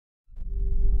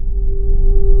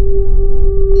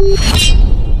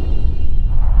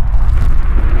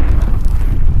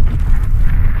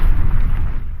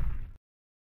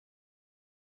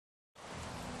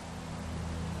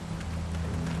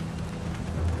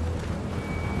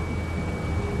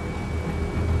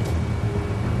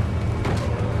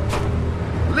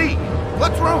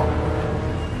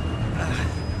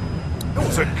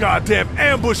goddamn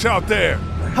ambush out there!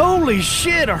 Holy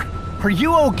shit, are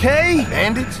you okay?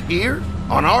 Bandits here?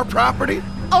 On our property?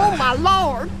 Oh, my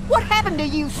lord! What happened to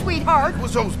you, sweetheart? It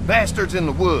was those bastards in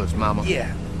the woods, Mama.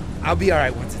 Yeah, I'll be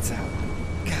alright once it's out.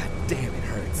 God damn, it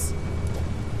hurts.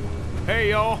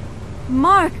 Hey, y'all.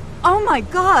 Mark! Oh my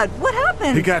god, what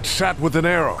happened? He got shot with an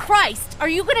arrow. Christ, are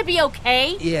you gonna be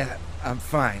okay? Yeah, I'm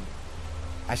fine.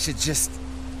 I should just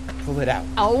pull it out.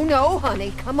 Oh, no,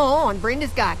 honey. Come on.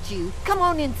 Brenda's got you. Come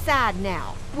on inside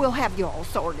now. We'll have you all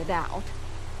sorted out.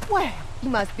 Well, you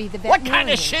must be the veterinarian. What kind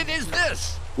of shit is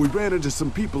this? We ran into some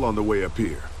people on the way up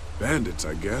here. Bandits,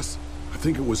 I guess. I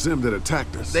think it was them that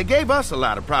attacked us. They gave us a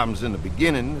lot of problems in the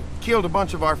beginning. Killed a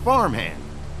bunch of our farmhands.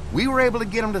 We were able to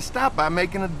get them to stop by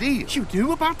making a deal. You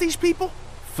knew about these people?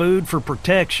 Food for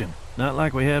protection. Not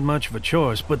like we had much of a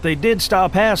choice, but they did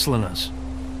stop hassling us.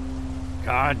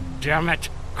 God damn it.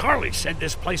 Carly said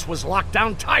this place was locked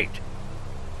down tight.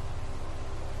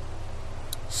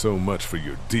 So much for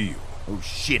your deal. Those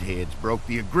shitheads broke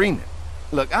the agreement.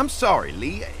 Look, I'm sorry,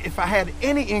 Lee. If I had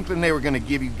any inkling they were gonna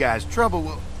give you guys trouble,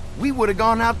 well, we would have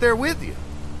gone out there with you.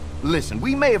 Listen,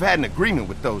 we may have had an agreement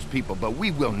with those people, but we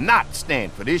will not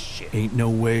stand for this shit. Ain't no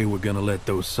way we're gonna let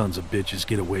those sons of bitches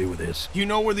get away with this. You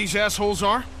know where these assholes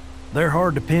are? They're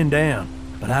hard to pin down,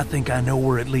 but I think I know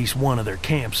where at least one of their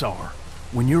camps are.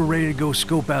 When you're ready to go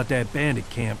scope out that bandit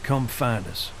camp, come find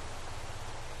us.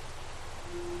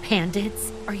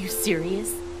 Bandits? Are you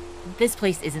serious? This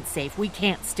place isn't safe. We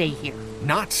can't stay here.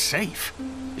 Not safe.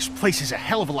 This place is a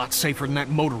hell of a lot safer than that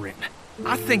motor inn.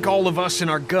 I think all of us and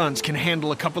our guns can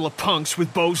handle a couple of punks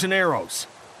with bows and arrows.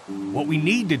 What we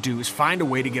need to do is find a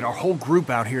way to get our whole group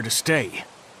out here to stay.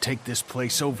 Take this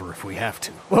place over if we have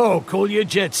to. Whoa, cool your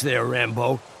jets there,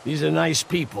 Rambo. These are nice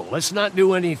people. Let's not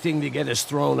do anything to get us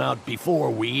thrown out before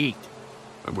we eat.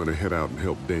 I'm gonna head out and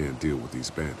help Dan deal with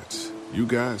these bandits. You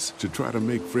guys should try to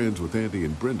make friends with Andy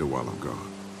and Brenda while I'm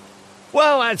gone.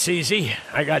 Well, that's easy.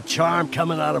 I got charm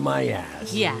coming out of my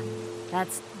ass. Yeah,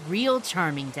 that's real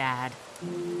charming, Dad.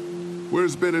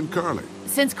 Where's Ben and Carly?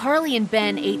 Since Carly and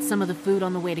Ben ate some of the food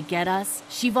on the way to get us,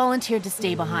 she volunteered to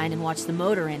stay behind and watch the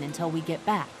motor inn until we get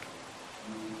back.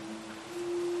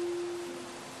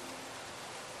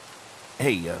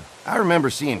 Hey, I remember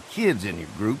seeing kids in your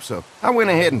group, so I went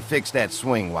ahead and fixed that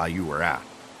swing while you were out.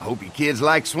 I hope you kids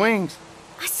like swings.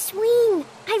 A swing!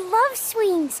 I love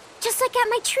swings! Just like at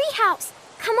my treehouse.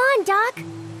 Come on, Doc.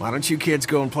 Why don't you kids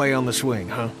go and play on the swing,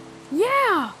 huh?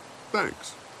 Yeah!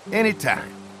 Thanks.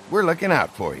 Anytime. We're looking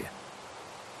out for you.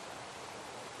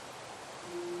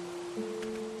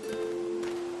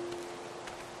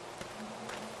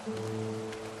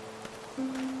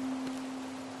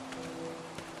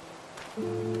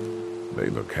 They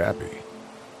look happy.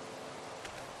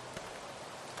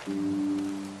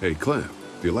 Hey, Clem,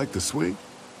 do you like the swing?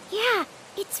 Yeah,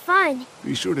 it's fun.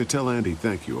 Be sure to tell Andy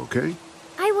thank you, okay?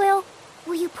 I will.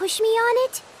 Will you push me on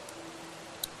it?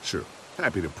 Sure.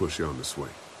 Happy to push you on the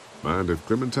swing. Mind if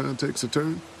Clementine takes a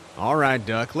turn? All right,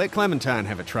 Duck. Let Clementine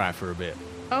have a try for a bit.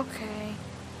 Okay.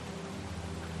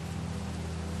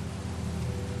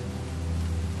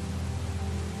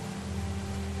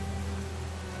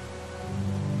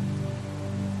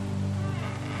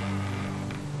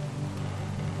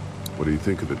 What do you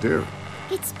think of the derrick?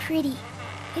 It's pretty.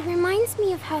 It reminds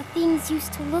me of how things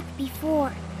used to look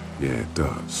before. Yeah, it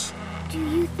does. Do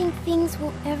you think things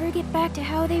will ever get back to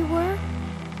how they were?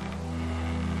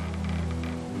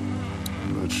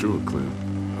 I'm not sure,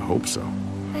 Clem. I hope so.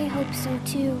 I hope so,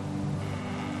 too.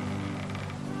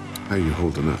 How you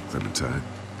holding up, Clementine?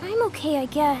 I'm okay, I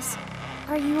guess.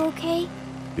 Are you okay?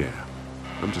 Yeah.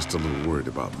 I'm just a little worried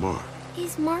about Mark.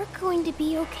 Is Mark going to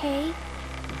be okay?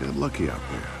 You got lucky out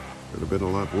there. Could have been a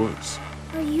lot worse.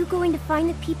 Are you going to find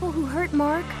the people who hurt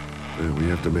Mark? And we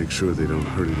have to make sure they don't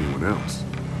hurt anyone else.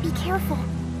 Be careful.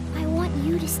 I want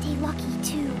you to stay lucky,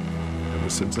 too. Ever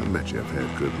since I met you, I've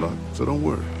had good luck, so don't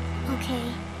worry.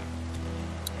 Okay.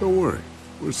 Don't worry.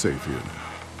 We're safe here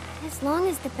now. As long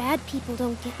as the bad people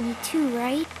don't get me too,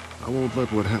 right? I won't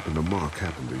let what happened to Mark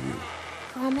happen to you.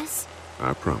 Promise?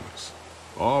 I promise.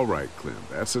 All right, Clem.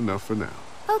 That's enough for now.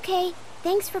 Okay.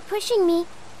 Thanks for pushing me.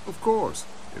 Of course.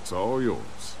 It's all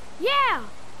yours. Yeah!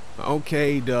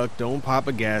 Okay, Duck, don't pop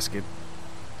a gasket.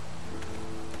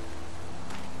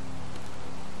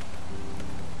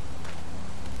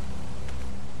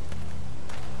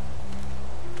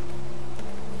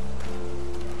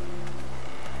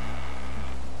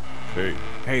 Hey.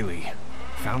 Hey, Lee.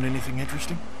 Found anything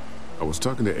interesting? I was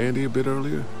talking to Andy a bit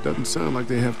earlier. Doesn't sound like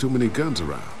they have too many guns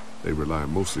around. They rely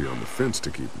mostly on the fence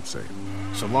to keep them safe.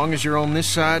 So long as you're on this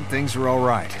side, things are all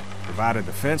right. Provided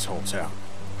the fence holds out.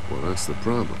 Well, that's the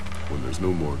problem. When there's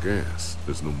no more gas,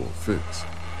 there's no more fence.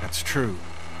 That's true.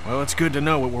 Well, it's good to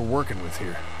know what we're working with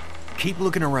here. Keep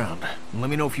looking around, and let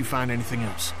me know if you find anything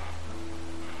else.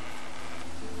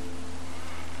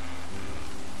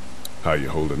 How you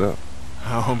holding up?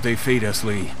 I hope they feed us,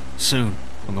 Lee. Soon.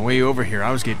 On the way over here,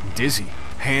 I was getting dizzy.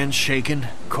 Hands shaking,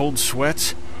 cold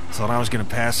sweats. Thought I was gonna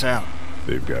pass out.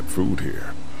 They've got food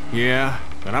here. Yeah,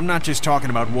 but I'm not just talking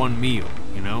about one meal,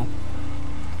 you know?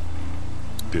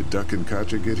 Did Duck and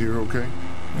Katja get here okay?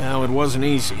 Well, it wasn't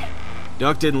easy.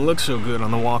 Duck didn't look so good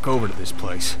on the walk over to this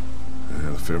place.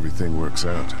 Well, if everything works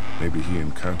out, maybe he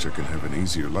and Katja can have an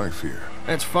easier life here.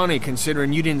 That's funny,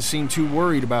 considering you didn't seem too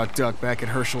worried about Duck back at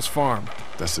Herschel's farm.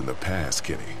 That's in the past,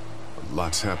 Kenny. A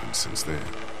lot's happened since then.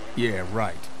 Yeah,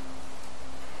 right.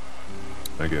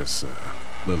 I guess,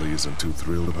 Lily isn't too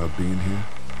thrilled about being here?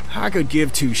 I could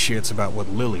give two shits about what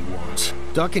Lily wants.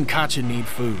 Duck and Katja need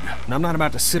food, and I'm not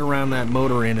about to sit around that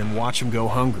motor inn and watch them go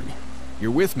hungry.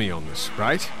 You're with me on this,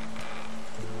 right?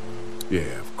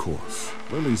 Yeah, of course.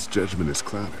 Lily's judgment is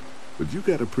clouded, but you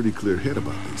got a pretty clear head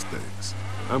about these things.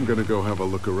 I'm gonna go have a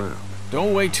look around.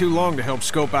 Don't wait too long to help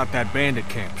scope out that bandit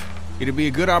camp. It'd be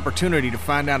a good opportunity to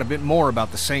find out a bit more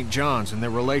about the St. John's and their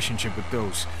relationship with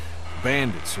those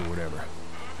bandits or whatever.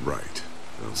 Right.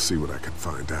 I'll see what I can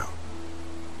find out.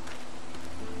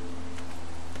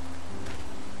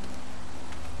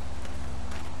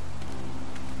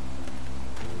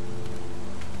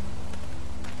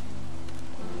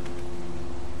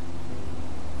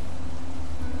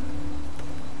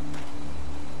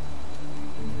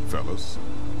 Fellas.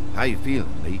 How you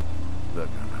feeling, Lee? Look,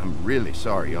 I'm really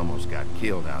sorry you almost got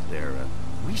killed out there.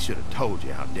 We should have told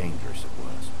you how dangerous it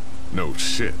was. No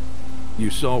shit. You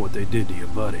saw what they did to you,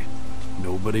 buddy.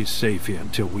 Nobody's safe here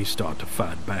until we start to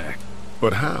fight back.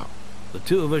 But how? The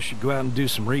two of us should go out and do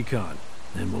some recon.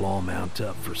 Then we'll all mount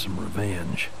up for some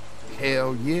revenge.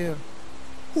 Hell yeah.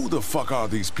 Who the fuck are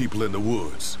these people in the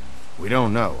woods? We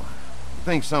don't know. I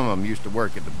think some of them used to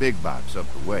work at the big box up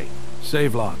the way.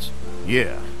 Save lots.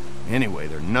 Yeah. Anyway,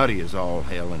 they're nutty as all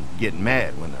hell and get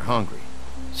mad when they're hungry.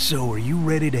 So are you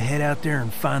ready to head out there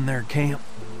and find their camp?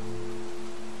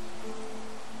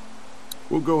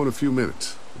 We'll go in a few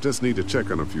minutes. Just need to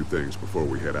check on a few things before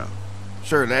we head out.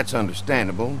 Sure, that's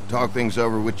understandable. Talk things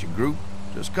over with your group.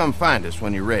 Just come find us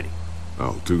when you're ready.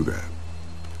 I'll do that.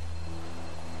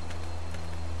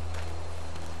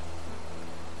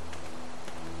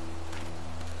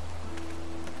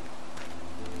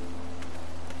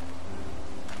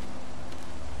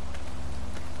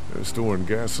 They're storing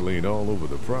gasoline all over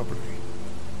the property.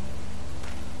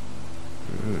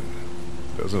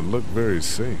 Doesn't look very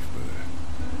safe,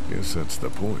 but I guess that's the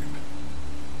point.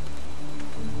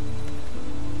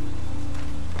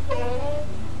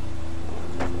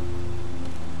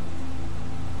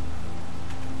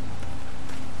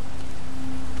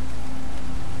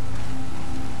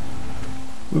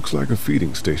 Looks like a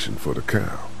feeding station for the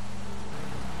cow.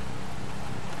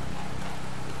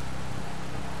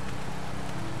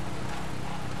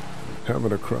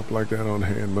 Having a crop like that on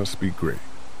hand must be great.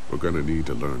 We're gonna need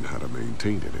to learn how to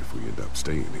maintain it if we end up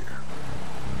staying here.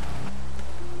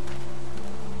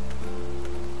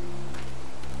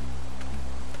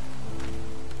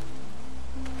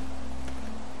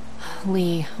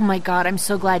 Lee, oh my god, I'm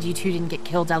so glad you two didn't get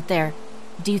killed out there.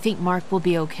 Do you think Mark will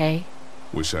be okay?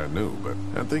 Wish I knew, but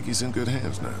I think he's in good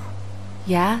hands now.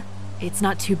 Yeah? It's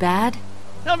not too bad?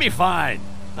 He'll be fine.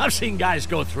 I've seen guys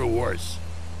go through worse.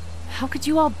 How could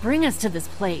you all bring us to this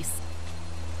place?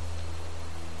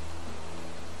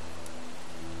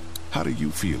 How do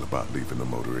you feel about leaving the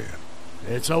motor inn?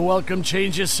 It's a welcome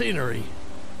change of scenery.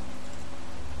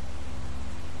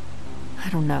 I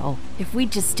don't know. If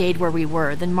we'd just stayed where we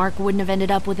were, then Mark wouldn't have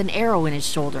ended up with an arrow in his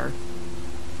shoulder.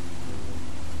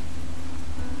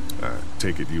 I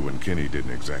take it you and Kenny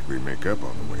didn't exactly make up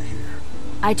on the way here.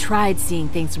 I tried seeing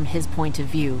things from his point of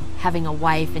view, having a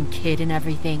wife and kid and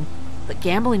everything, but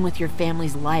gambling with your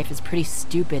family's life is pretty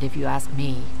stupid if you ask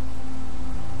me.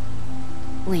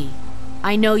 Lee,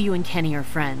 I know you and Kenny are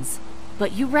friends,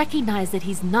 but you recognize that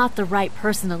he's not the right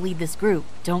person to lead this group,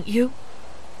 don't you?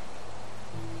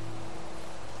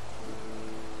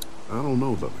 I don't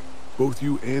know, Lily. Both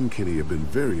you and Kenny have been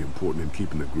very important in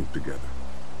keeping the group together.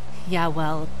 Yeah,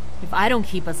 well, if I don't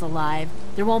keep us alive,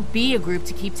 there won't be a group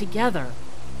to keep together.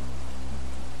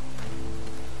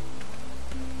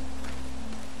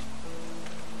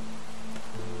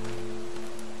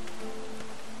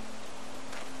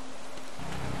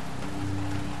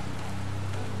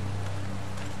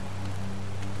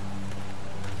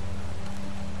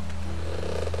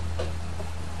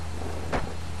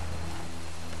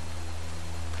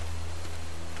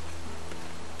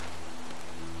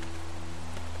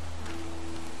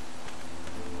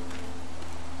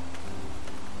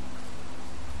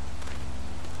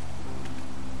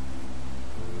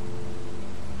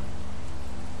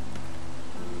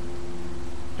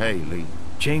 Hey, Lee.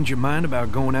 Change your mind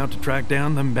about going out to track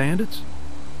down them bandits?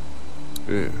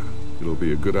 Yeah, it'll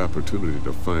be a good opportunity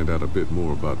to find out a bit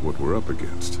more about what we're up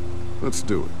against. Let's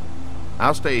do it.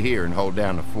 I'll stay here and hold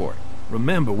down the fort.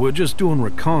 Remember, we're just doing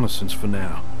reconnaissance for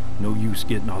now. No use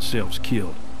getting ourselves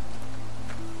killed.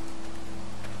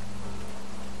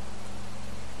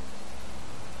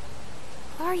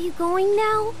 Are you going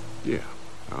now? Yeah,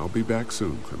 I'll be back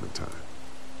soon, Clementine.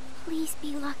 Please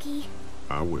be lucky.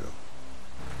 I will.